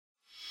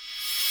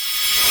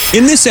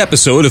In this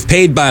episode of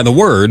Paid by the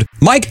Word,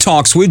 Mike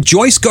talks with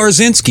Joyce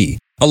Garzinski,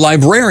 a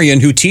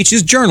librarian who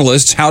teaches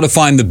journalists how to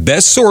find the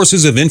best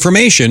sources of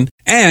information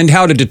and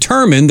how to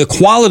determine the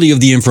quality of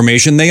the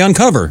information they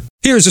uncover.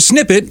 Here's a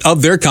snippet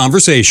of their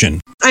conversation.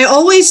 I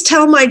always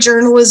tell my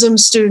journalism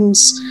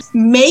students,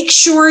 make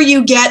sure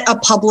you get a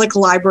public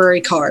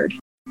library card.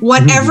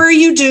 Whatever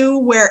you do,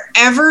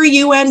 wherever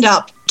you end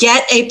up,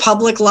 get a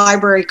public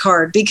library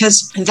card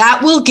because that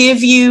will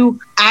give you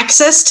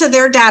access to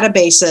their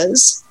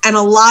databases. And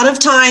a lot of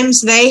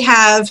times they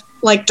have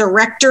like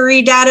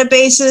directory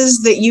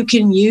databases that you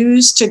can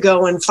use to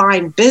go and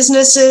find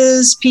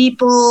businesses,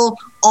 people,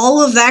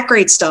 all of that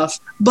great stuff.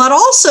 But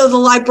also the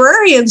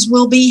librarians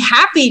will be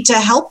happy to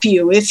help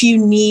you if you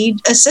need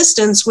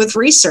assistance with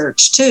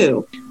research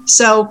too.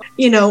 So,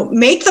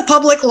 make the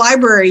public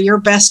library your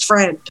best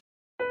friend.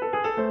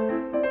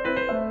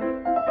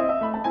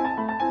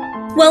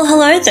 Well,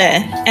 hello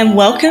there, and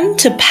welcome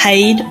to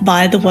Paid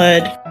by the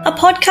Word, a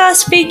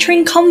podcast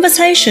featuring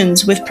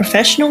conversations with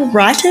professional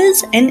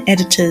writers and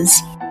editors.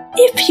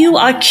 If you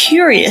are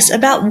curious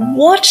about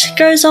what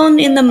goes on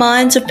in the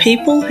minds of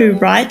people who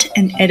write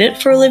and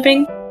edit for a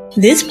living,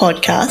 this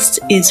podcast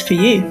is for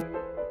you.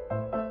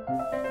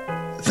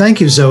 Thank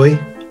you, Zoe.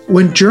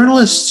 When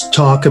journalists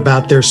talk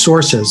about their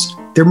sources,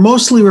 they're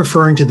mostly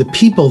referring to the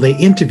people they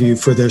interview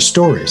for their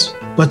stories.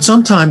 But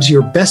sometimes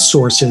your best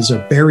sources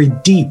are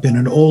buried deep in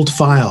an old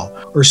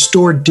file or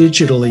stored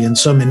digitally in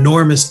some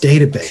enormous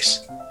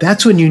database.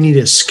 That's when you need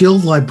a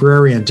skilled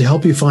librarian to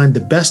help you find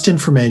the best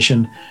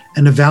information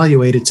and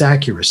evaluate its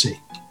accuracy.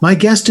 My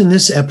guest in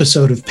this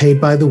episode of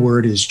Paid by the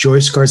Word is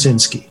Joyce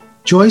Garzinski.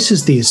 Joyce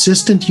is the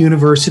Assistant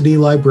University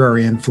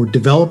Librarian for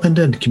Development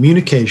and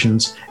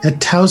Communications at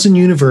Towson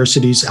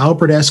University's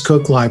Albert S.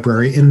 Cook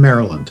Library in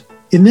Maryland.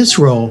 In this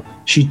role,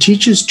 she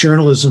teaches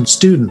journalism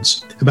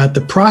students about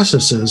the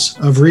processes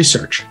of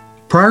research.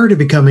 Prior to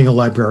becoming a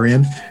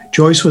librarian,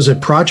 Joyce was a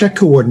project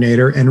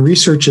coordinator and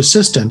research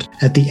assistant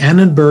at the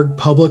Annenberg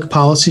Public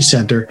Policy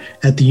Center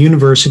at the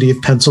University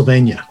of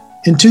Pennsylvania.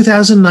 In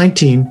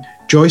 2019,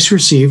 Joyce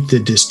received the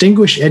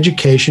Distinguished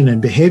Education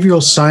and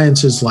Behavioral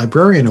Sciences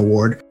Librarian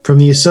Award from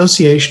the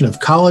Association of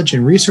College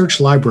and Research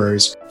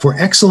Libraries for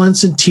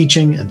excellence in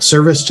teaching and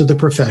service to the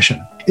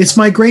profession. It's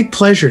my great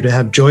pleasure to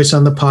have Joyce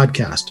on the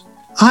podcast.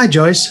 Hi,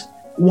 Joyce.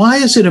 Why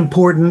is it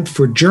important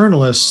for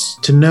journalists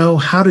to know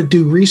how to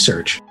do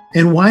research?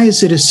 And why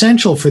is it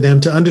essential for them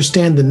to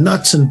understand the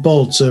nuts and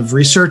bolts of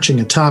researching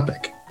a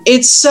topic?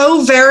 It's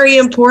so very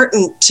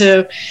important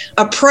to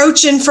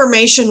approach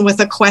information with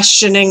a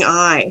questioning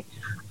eye,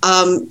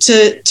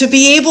 to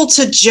be able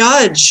to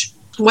judge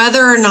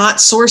whether or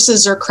not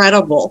sources are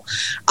credible.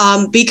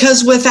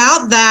 Because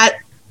without that,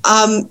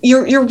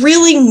 you're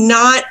really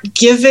not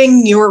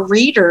giving your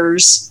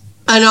readers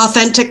an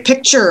authentic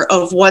picture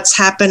of what's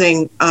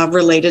happening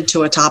related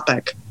to a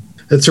topic.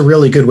 That's a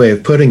really good way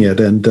of putting it.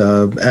 And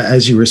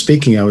as you were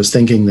speaking, I was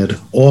thinking that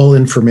all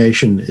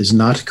information is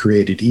not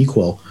created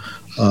equal.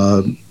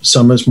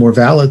 Some is more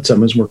valid,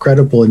 some is more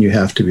credible, and you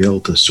have to be able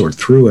to sort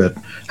through it.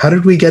 How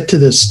did we get to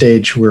this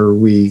stage where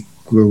we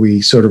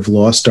sort of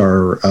lost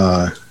our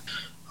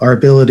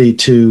ability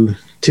to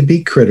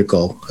be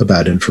critical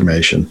about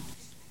information?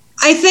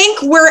 I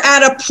think we're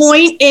at a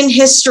point in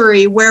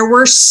history where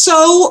we're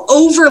so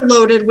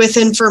overloaded with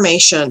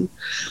information.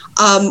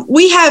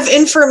 We have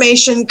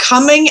information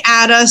coming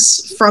at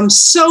us from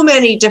so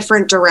many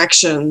different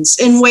directions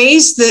in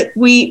ways that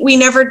we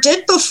never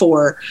did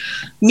before.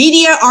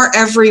 Media are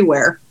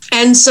everywhere.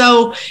 And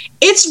so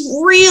it's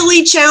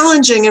really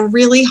challenging and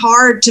really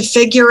hard to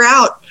figure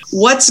out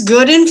what's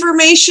good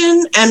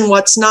information and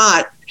what's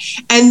not.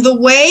 And the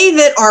way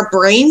that our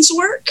brains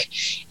work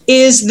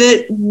is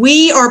that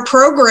we are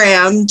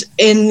programmed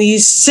in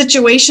these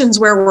situations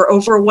where we're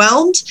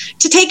overwhelmed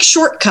to take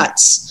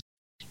shortcuts.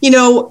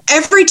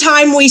 Every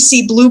time we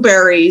see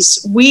blueberries,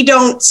 we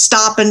don't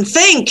stop and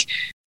think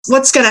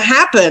what's going to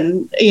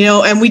happen,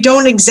 and we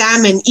don't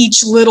examine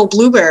each little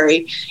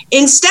blueberry.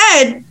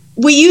 Instead,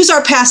 we use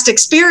our past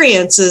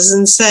experiences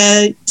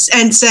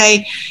and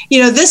say,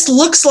 this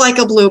looks like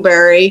a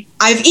blueberry.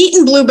 I've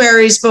eaten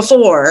blueberries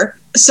before,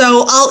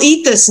 so I'll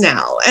eat this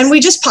now. And we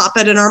just pop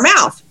it in our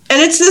mouth.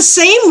 And it's the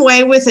same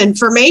way with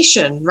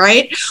information,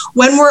 right?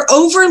 When we're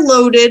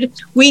overloaded,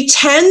 we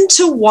tend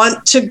to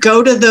want to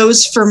go to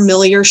those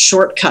familiar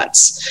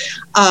shortcuts.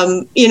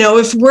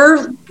 If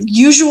we're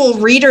usual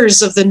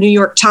readers of the New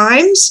York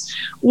Times,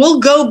 we'll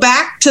go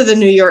back to the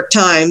New York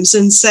Times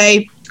and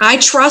say, I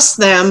trust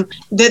them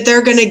that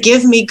they're going to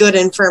give me good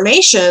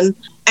information.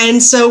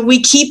 And so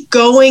we keep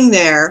going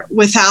there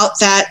without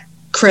that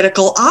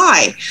critical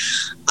eye.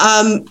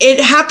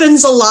 It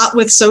happens a lot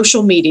with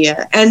social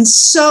media, and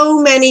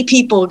so many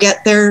people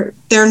get their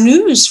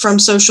news from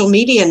social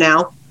media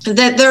now.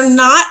 that they're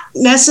not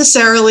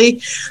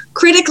necessarily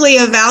critically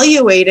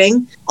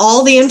evaluating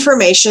all the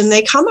information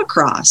they come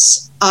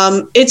across.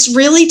 It's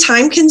really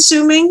time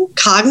consuming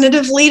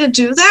cognitively to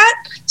do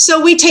that.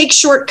 So we take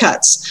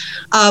shortcuts.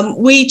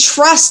 We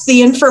trust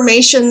the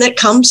information that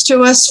comes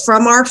to us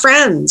from our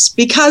friends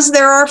because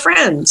they're our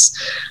friends,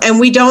 and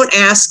we don't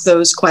ask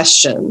those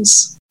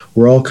questions.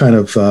 We're all kind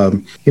of,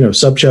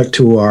 subject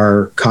to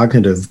our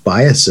cognitive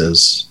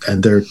biases,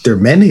 and there are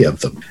many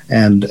of them.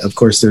 And of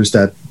course, there's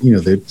that,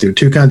 there are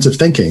two kinds of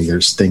thinking.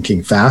 There's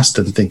thinking fast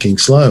and thinking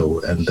slow.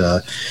 And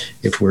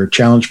if we're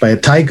challenged by a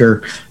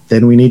tiger,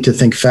 then we need to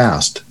think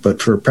fast.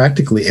 But for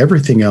practically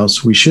everything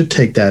else, we should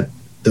take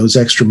those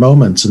extra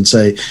moments and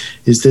say,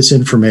 is this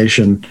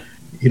information,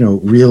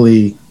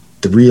 really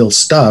the real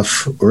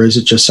stuff, or is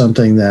it just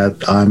something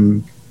that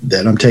I'm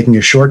taking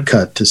a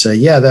shortcut to say,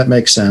 yeah, that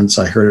makes sense.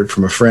 I heard it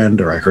from a friend,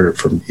 or I heard it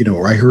from,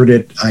 or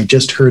I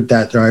just heard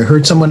that, or I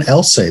heard someone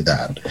else say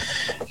that.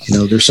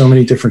 There's so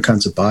many different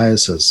kinds of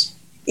biases.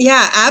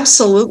 Yeah,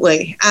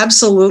 absolutely.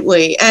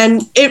 Absolutely.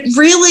 And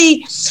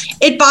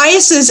it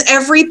biases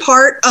every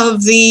part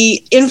of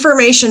the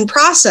information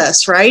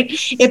process, right?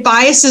 It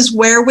biases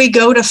where we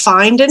go to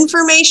find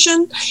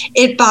information.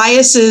 It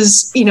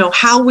biases,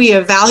 how we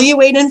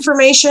evaluate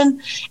information,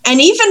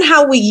 and even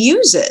how we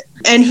use it,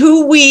 and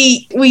who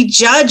we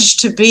judge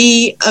to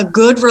be a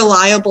good,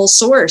 reliable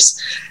source.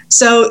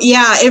 So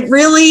yeah, it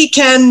really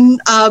can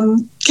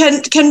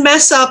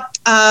mess up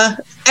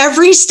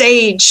every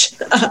stage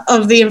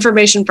of the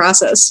information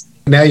process.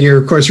 Now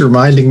you're, of course,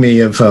 reminding me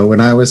of when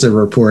I was a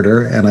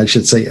reporter, and I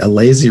should say a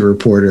lazy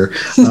reporter.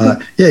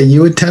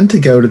 You would tend to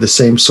go to the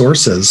same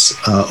sources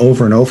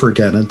over and over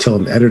again until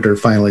an editor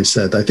finally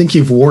said, I think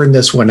you've worn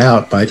this one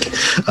out, Mike.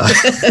 But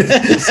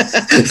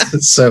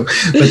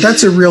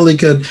that's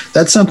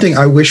that's something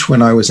I wish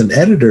when I was an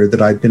editor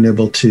that I'd been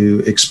able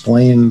to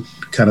explain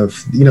kind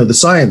of, the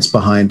science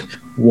behind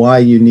why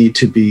you need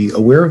to be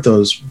aware of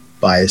those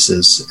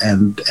biases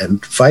and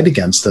fight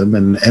against them,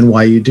 and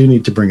why you do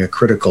need to bring a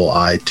critical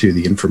eye to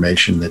the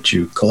information that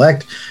you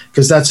collect,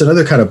 because that's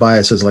another kind of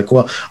bias, is like,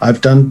 well,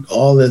 I've done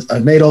all this,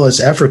 I've made all this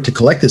effort to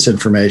collect this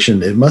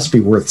information, it must be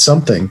worth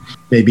something.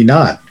 Maybe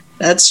not.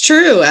 That's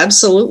true.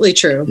 Absolutely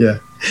true. Yeah.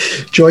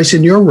 Joyce,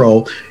 in your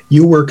role,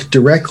 you work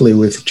directly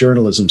with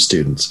journalism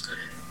students.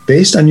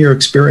 Based on your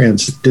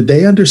experience, did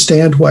they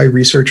understand why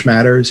research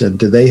matters, and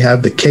do they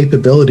have the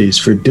capabilities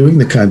for doing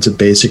the kinds of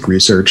basic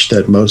research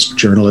that most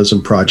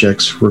journalism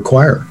projects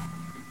require?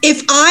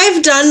 If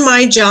I've done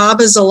my job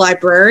as a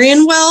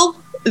librarian well,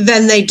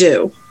 then they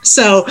do.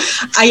 So,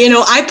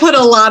 I put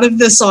a lot of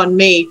this on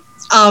me.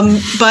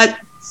 But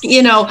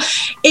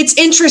it's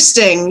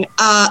interesting.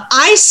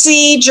 I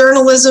see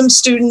journalism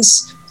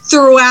students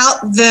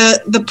throughout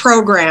the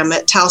program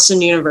at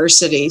Towson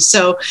University.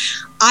 So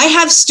I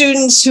have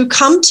students who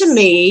come to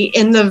me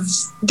in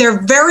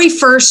their very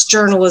first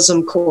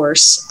journalism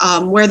course,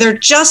 where they're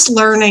just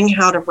learning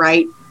how to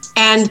write.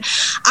 And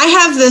I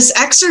have this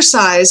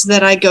exercise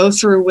that I go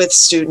through with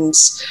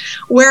students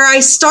where I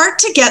start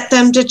to get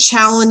them to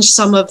challenge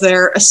some of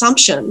their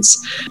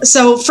assumptions.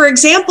 So, for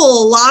example,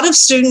 a lot of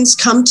students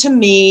come to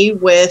me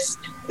with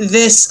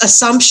this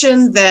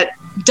assumption that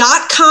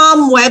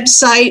 .com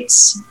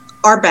websites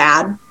are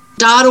bad,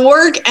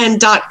 .org and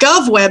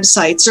 .gov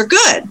websites are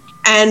good.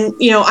 And,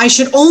 I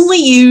should only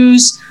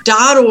use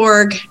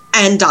 .org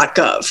and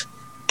 .gov.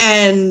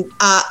 And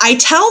I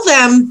tell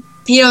them,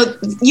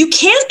 you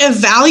can't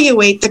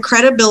evaluate the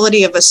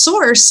credibility of a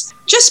source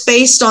just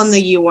based on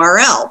the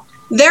URL.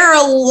 There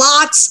are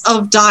lots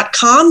of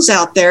 .coms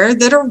out there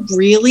that are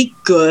really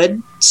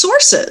good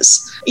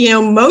sources.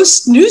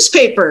 Most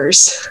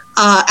newspapers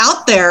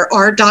out there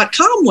are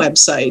 .com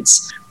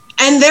websites.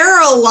 And there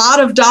are a lot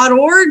of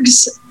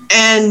 .orgs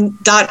and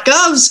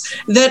 .govs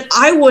that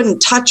I wouldn't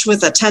touch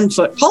with a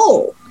 10-foot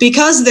pole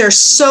because they're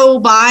so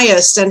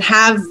biased and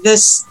have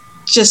this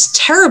just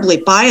terribly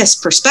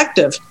biased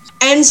perspective.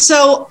 And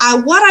so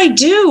what I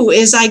do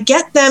is I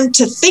get them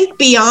to think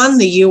beyond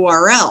the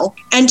URL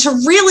and to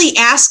really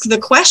ask the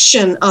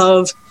question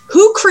of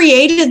who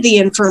created the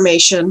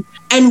information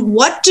and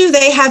what do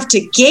they have to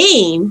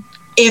gain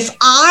if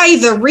I,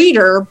 the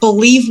reader,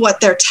 believe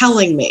what they're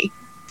telling me.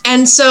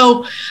 And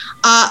so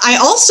I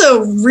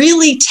also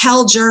really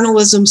tell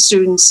journalism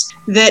students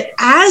that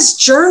as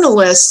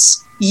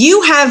journalists,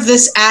 you have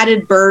this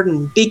added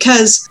burden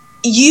because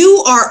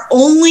you are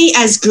only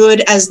as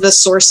good as the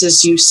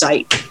sources you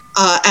cite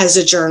as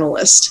a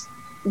journalist.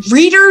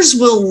 Readers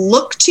will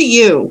look to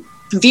you,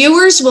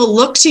 viewers will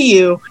look to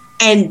you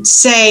and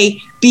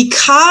say,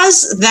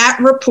 because that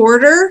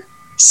reporter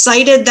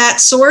cited that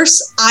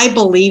source, I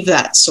believe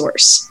that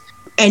source.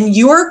 And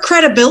your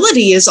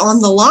credibility is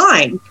on the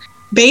line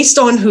based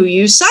on who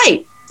you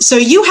cite. So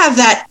you have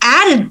that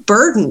added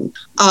burden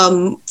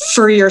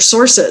for your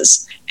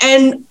sources.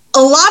 And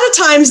a lot of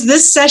times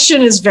this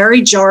session is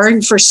very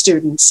jarring for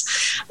students.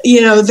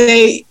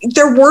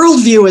 Their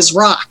worldview is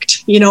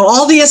rocked.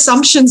 All the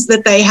assumptions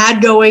that they had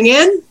going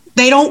in,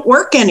 they don't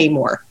work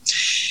anymore.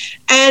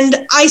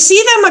 And I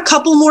see them a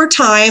couple more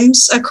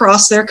times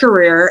across their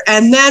career.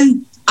 And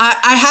then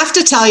I have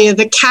to tell you,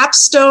 the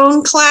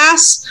capstone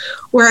class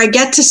where I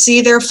get to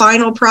see their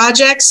final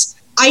projects,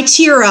 I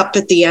tear up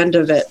at the end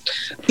of it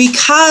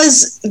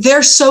because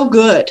they're so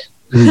good.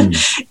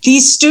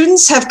 These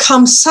students have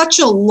come such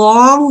a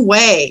long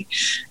way.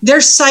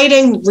 They're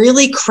citing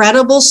really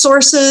credible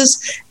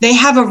sources. They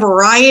have a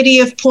variety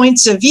of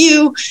points of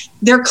view.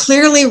 They're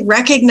clearly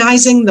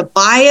recognizing the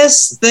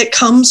bias that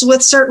comes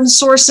with certain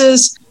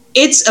sources.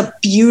 It's a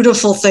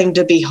beautiful thing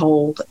to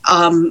behold.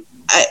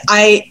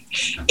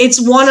 It's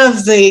one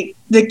of the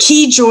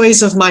key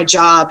joys of my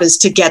job is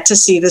to get to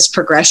see this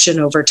progression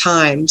over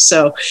time.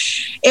 So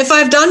if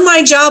I've done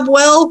my job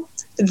well,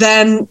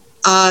 then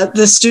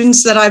the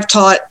students that I've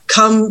taught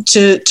come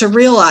to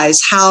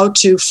realize how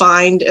to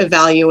find,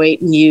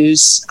 evaluate, and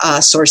use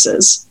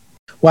sources.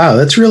 Wow,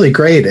 that's really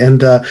great.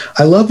 And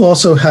I love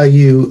also how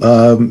you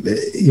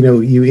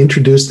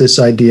introduced this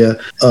idea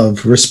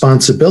of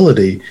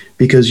responsibility,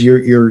 because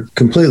you're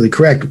completely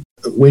correct.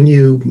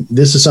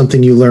 This is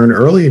something you learn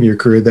early in your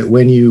career, that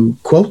when you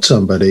quote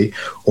somebody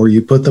or you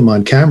put them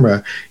on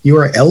camera, you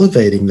are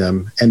elevating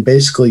them, and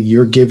basically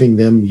you're giving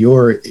them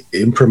your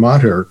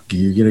imprimatur.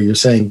 You're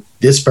saying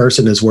this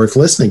person is worth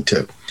listening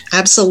to.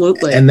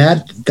 Absolutely. And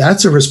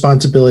that's a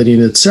responsibility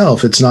in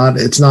itself. It's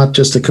not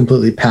just a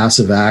completely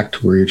passive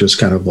act where you're just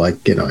kind of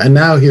like, and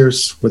now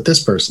here's what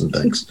this person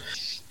thinks.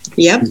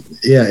 Yep.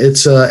 Yeah,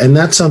 it's and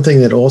that's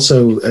something that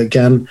also,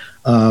 again,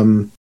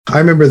 I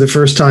remember the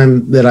first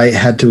time that I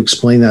had to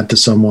explain that to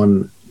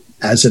someone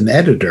as an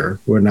editor,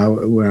 when I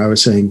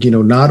was saying,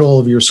 not all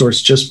of your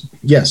sources,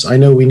 yes, I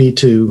know we need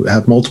to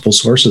have multiple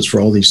sources for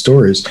all these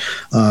stories,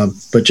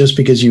 but just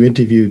because you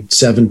interviewed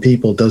 7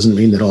 people doesn't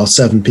mean that all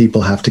 7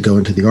 people have to go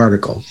into the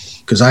article.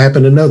 Because I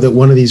happen to know that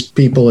one of these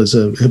people is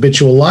a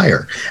habitual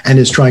liar and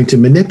is trying to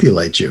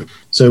manipulate you.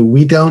 So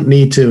we don't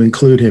need to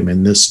include him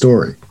in this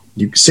story.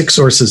 6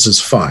 sources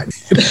is fine.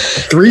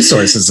 3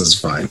 sources is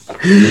fine.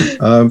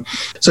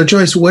 So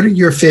Joyce, what are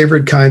your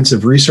favorite kinds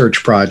of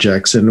research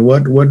projects, and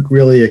what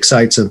really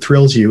excites and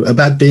thrills you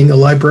about being a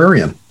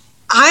librarian?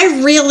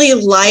 I really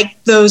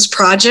like those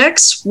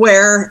projects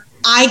where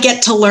I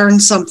get to learn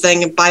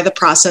something by the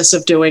process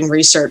of doing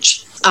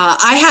research.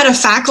 I had a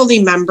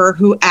faculty member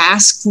who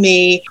asked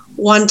me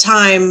one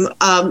time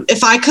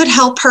if I could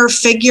help her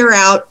figure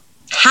out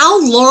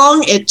how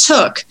long it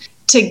took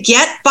to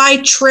get by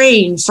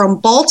train from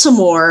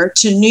Baltimore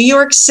to New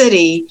York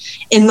City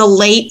in the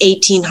late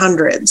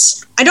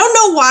 1800s. I don't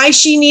know why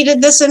she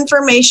needed this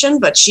information,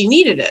 but she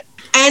needed it.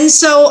 And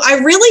so I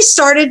really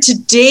started to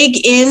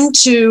dig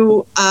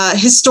into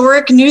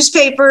historic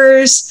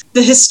newspapers,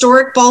 the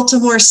historic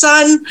Baltimore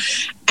Sun,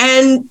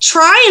 and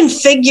try and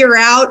figure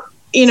out,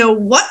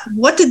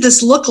 what did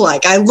this look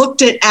like? I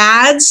looked at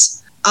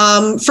ads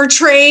for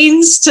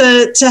trains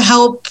to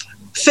help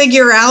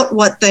figure out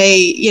what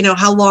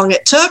how long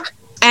it took.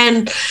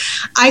 And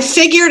I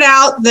figured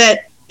out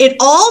that it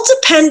all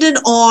depended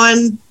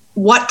on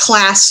what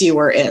class you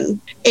were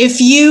in.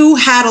 If you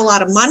had a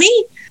lot of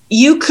money,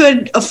 you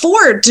could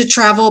afford to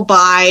travel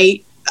by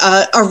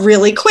a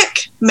really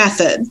quick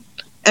method.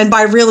 And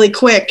by really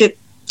quick, it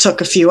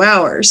took a few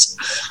hours.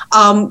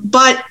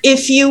 But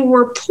if you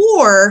were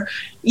poor,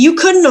 you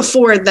couldn't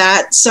afford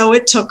that. So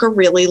it took a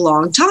really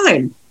long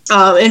time.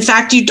 In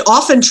fact, you'd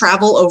often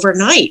travel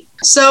overnight.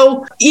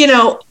 So,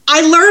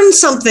 I learned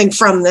something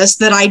from this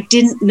that I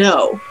didn't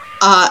know.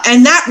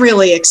 And that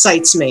really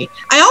excites me.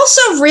 I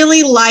also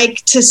really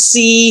like to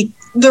see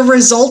the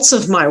results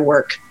of my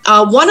work.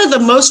 One of the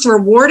most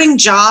rewarding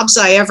jobs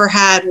I ever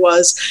had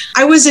was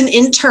I was an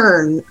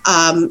intern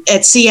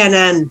at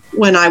CNN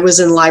when I was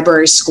in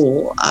library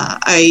school.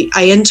 I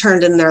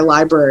interned in their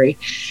library.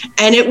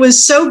 And it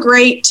was so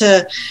great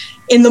to,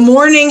 in the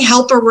morning,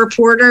 help a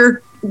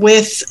reporter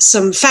with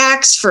some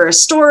facts for a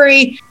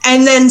story,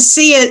 and then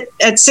see it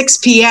at 6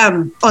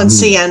 p.m. on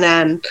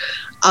CNN.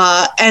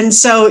 And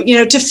so,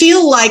 to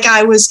feel like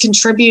I was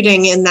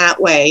contributing in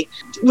that way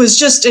was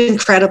just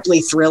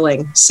incredibly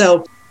thrilling.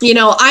 So,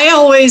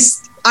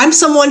 I'm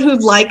someone who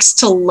likes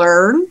to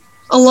learn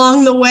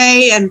along the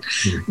way, and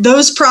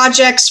those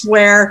projects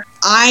where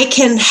I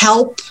can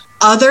help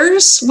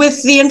others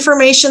with the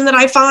information that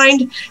I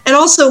find and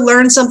also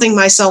learn something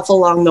myself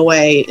along the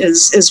way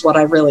is what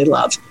I really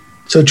love.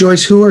 So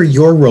Joyce, who are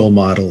your role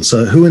models?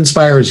 Who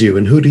inspires you,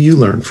 and who do you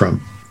learn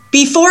from?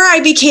 Before I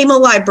became a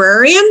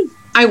librarian,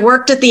 I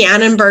worked at the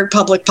Annenberg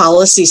Public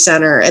Policy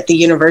Center at the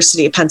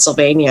University of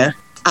Pennsylvania.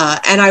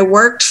 And I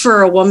worked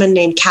for a woman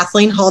named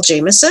Kathleen Hall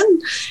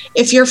Jamieson,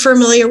 if you're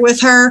familiar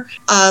with her.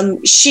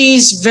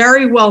 She's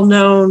very well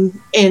known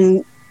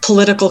in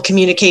political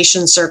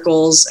communication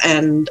circles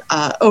and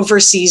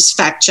oversees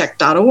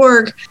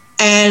factcheck.org.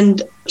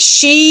 And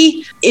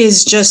she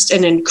is just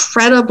an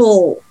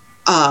incredible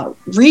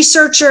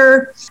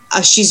researcher.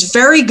 She's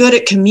very good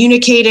at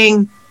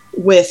communicating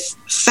with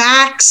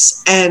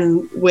facts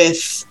and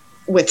with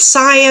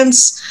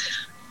science.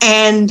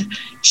 And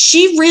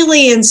she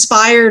really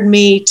inspired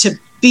me to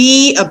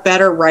be a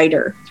better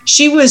writer.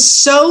 She was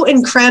so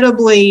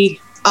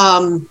incredibly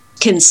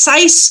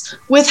concise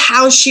with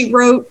how she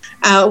wrote.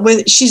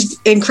 She's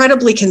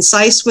incredibly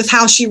concise with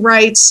how she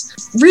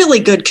writes, really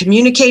good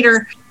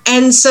communicator.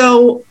 And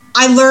so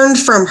I learned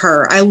from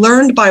her. I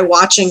learned by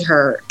watching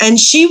her. And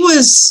she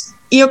was,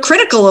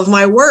 critical of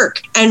my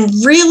work and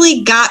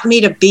really got me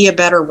to be a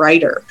better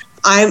writer.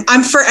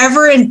 I'm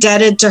forever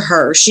indebted to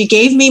her. She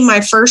gave me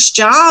my first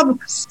job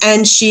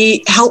and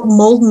she helped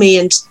mold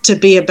me to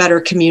be a better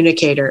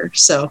communicator.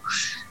 So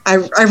I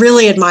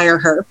really admire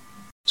her.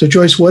 So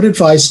Joyce, what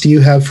advice do you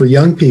have for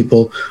young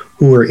people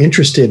who are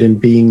interested in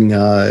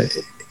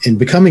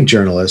becoming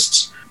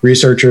journalists,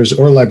 researchers,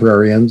 or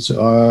librarians,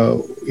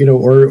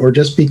 or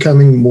just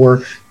becoming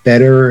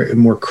better and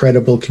more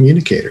credible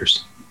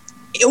communicators?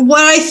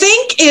 What I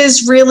think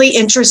is really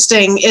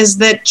interesting is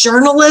that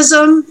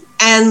journalism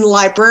and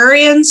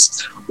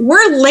librarians,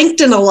 we're linked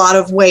in a lot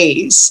of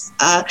ways.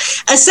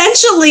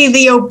 Essentially,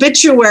 the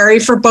obituary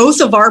for both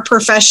of our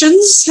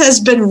professions has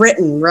been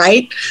written,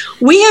 right?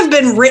 We have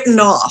been written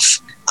off.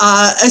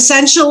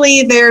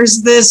 Essentially,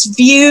 there's this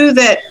view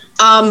that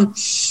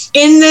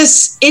in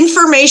this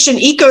information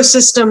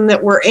ecosystem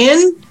that we're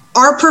in,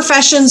 our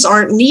professions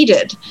aren't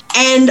needed.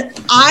 And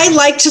I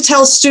like to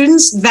tell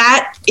students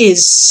that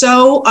is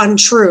so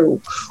untrue.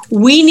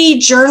 We need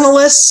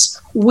journalists,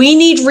 we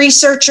need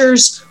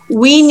researchers,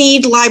 we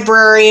need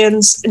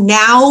librarians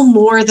now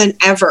more than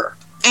ever.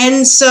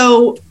 And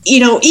so,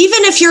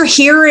 even if you're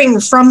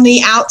hearing from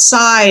the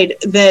outside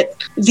that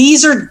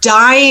these are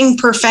dying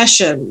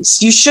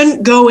professions, you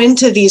shouldn't go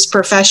into these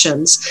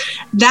professions,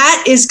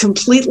 that is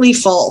completely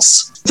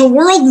false. The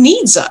world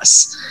needs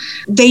us.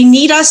 They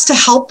need us to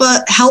help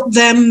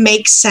them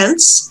make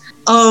sense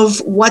of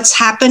what's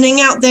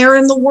happening out there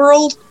in the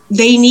world.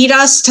 They need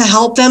us to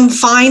help them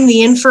find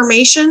the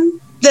information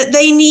that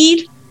they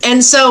need.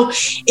 And so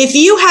if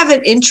you have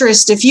an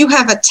interest, if you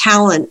have a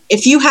talent,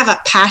 if you have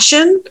a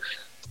passion,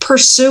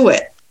 pursue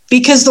it,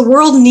 because the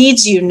world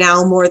needs you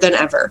now more than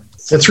ever.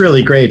 That's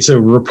really great. So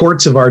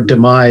reports of our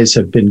demise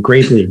have been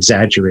greatly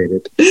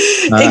exaggerated.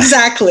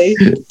 Exactly.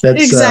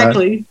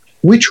 Exactly.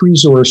 Which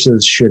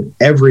resources should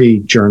every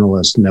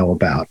journalist know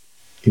about?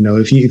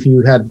 If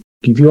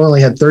you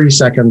only had 30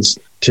 seconds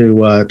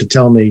to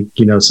tell me,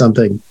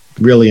 something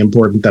really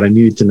important that I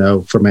needed to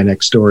know for my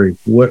next story,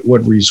 what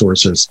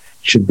resources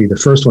should be the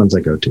first ones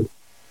I go to?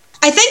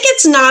 I think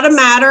it's not a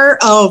matter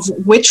of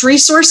which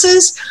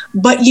resources,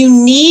 but you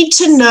need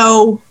to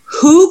know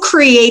who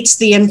creates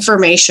the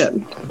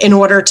information in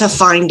order to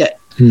find it.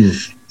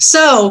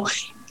 So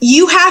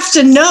you have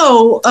to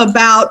know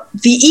about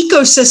the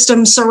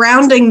ecosystem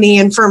surrounding the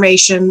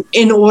information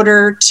in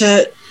order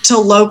to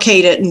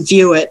locate it and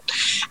view it.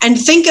 And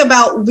think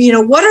about,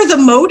 what are the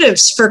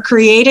motives for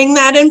creating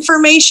that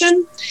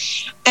information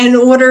in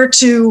order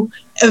to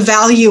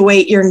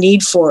evaluate your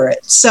need for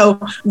it. So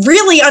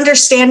really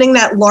understanding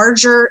that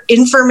larger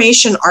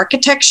information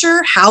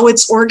architecture, how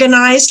it's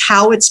organized,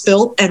 how it's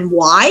built, and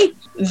why,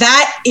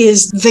 that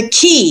is the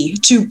key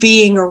to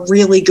being a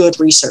really good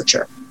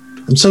researcher.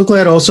 I'm so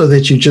glad also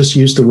that you just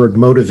used the word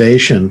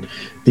motivation,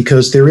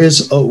 because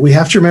we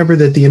have to remember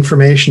that the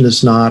information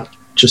is not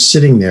just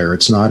sitting there.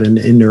 It's not an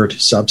inert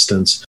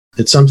substance.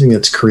 It's something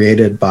that's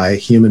created by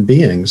human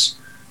beings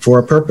for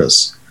a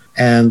purpose.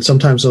 And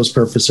sometimes those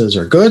purposes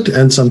are good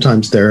and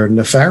sometimes they're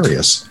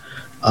nefarious.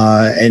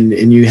 And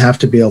you have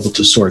to be able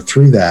to sort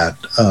through that.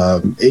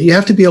 You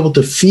have to be able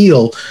to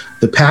feel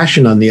the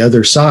passion on the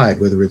other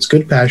side, whether it's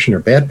good passion or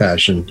bad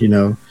passion,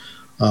 because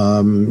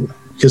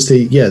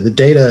the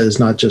data is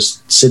not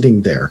just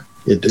sitting there.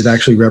 It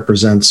actually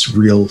represents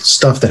real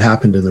stuff that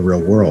happened in the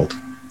real world.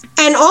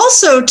 And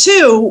also,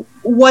 too,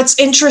 what's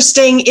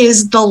interesting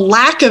is the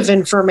lack of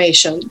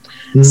information.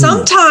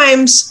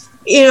 Sometimes,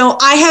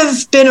 I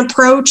have been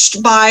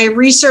approached by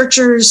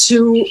researchers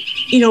who,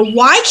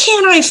 why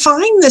can't I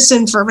find this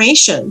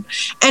information?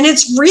 And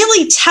it's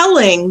really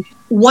telling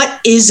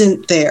what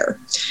isn't there.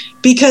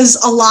 Because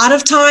a lot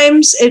of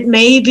times it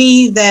may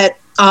be that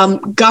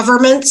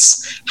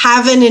governments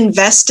haven't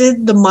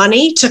invested the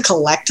money to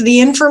collect the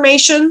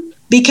information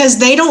because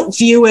they don't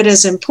view it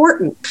as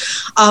important.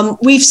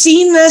 We've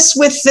seen this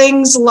with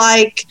things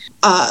like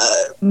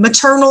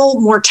maternal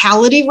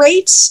mortality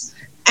rates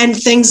and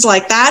things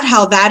like that,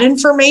 how that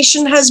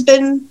information has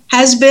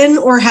been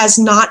or has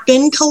not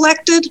been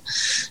collected.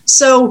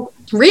 So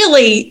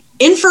really,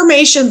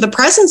 information, the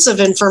presence of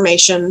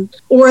information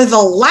or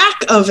the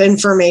lack of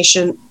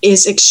information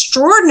is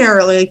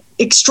extraordinarily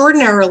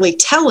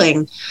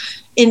telling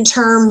in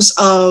terms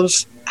of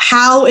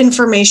how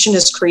information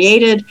is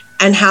created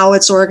and how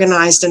it's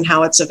organized and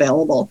how it's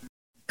available.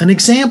 An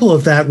example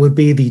of that would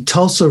be the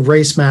Tulsa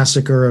Race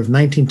Massacre of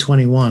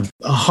 1921,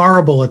 a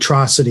horrible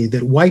atrocity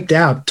that wiped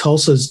out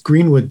Tulsa's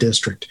Greenwood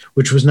district,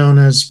 which was known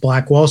as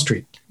Black Wall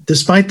Street.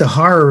 Despite the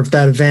horror of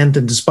that event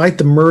and despite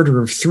the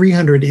murder of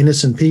 300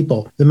 innocent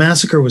people, the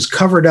massacre was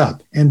covered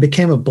up and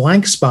became a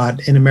blank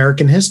spot in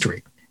American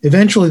history.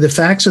 Eventually, the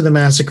facts of the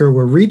massacre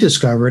were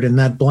rediscovered and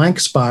that blank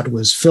spot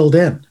was filled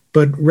in.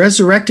 But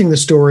resurrecting the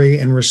story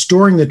and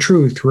restoring the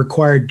truth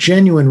required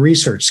genuine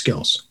research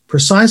skills.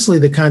 precisely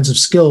the kinds of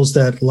skills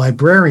that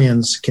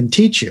librarians can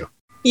teach you.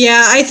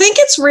 Yeah, I think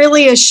it's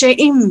really a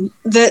shame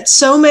that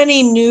so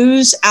many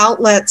news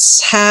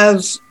outlets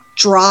have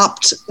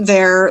dropped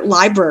their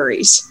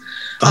libraries.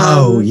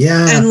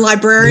 And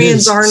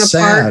librarians aren't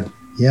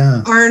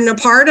a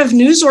part of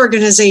news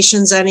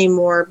organizations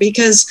anymore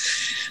because,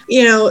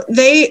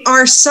 we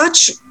are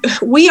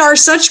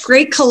such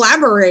great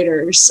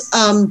collaborators.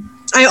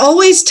 I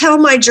always tell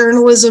my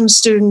journalism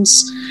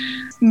students,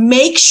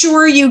 make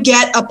sure you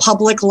get a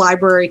public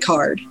library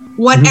card.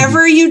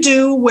 Whatever you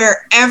do,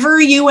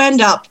 wherever you end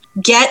up,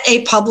 get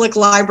a public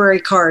library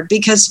card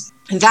because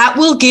that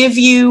will give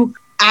you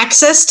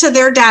access to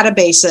their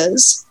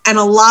databases. And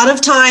a lot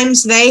of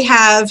times they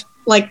have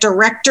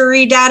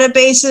directory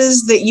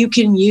databases that you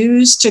can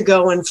use to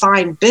go and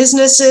find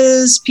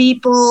businesses,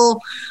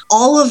 people,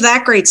 all of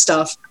that great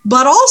stuff.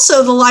 But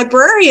also the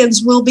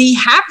librarians will be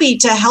happy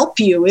to help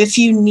you if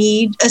you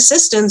need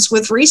assistance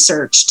with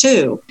research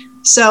too.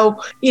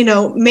 So,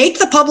 make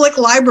the public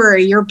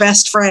library your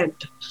best friend.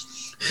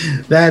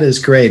 That is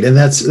great. And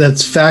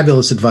that's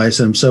fabulous advice.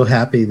 I'm so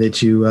happy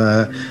that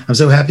I'm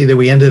so happy that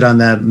we ended on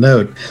that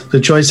note. So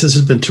Joyce, this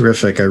has been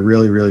terrific. I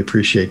really, really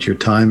appreciate your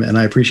time and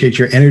I appreciate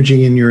your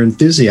energy and your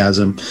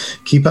enthusiasm.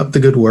 Keep up the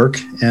good work.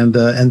 And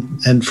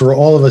for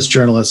all of us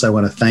journalists, I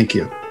want to thank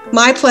you.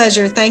 My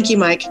pleasure. Thank you,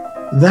 Mike.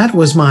 That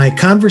was my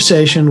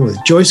conversation with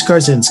Joyce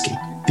Garzinski,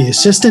 the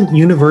Assistant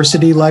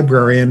University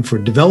Librarian for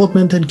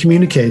Development and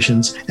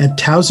Communications at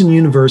Towson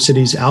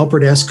University's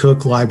Albert S.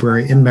 Cook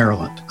Library in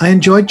Maryland. I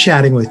enjoyed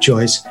chatting with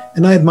Joyce,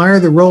 and I admire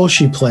the role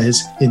she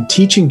plays in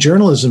teaching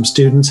journalism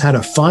students how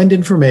to find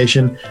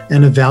information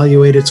and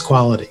evaluate its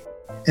quality.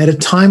 At a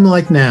time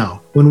like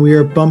now, when we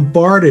are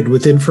bombarded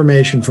with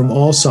information from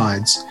all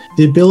sides,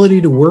 the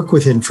ability to work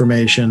with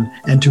information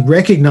and to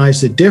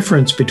recognize the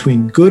difference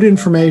between good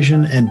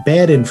information and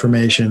bad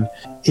information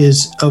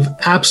is of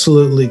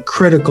absolutely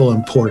critical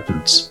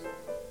importance.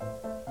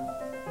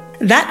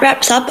 That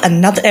wraps up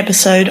another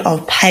episode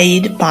of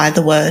Paid by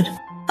the Word,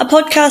 a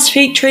podcast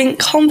featuring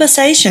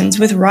conversations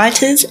with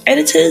writers,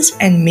 editors,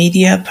 and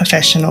media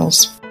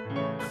professionals.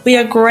 We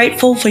are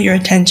grateful for your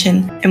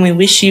attention and we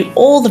wish you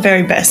all the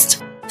very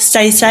best.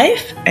 Stay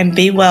safe and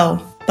be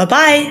well.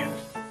 Bye-bye.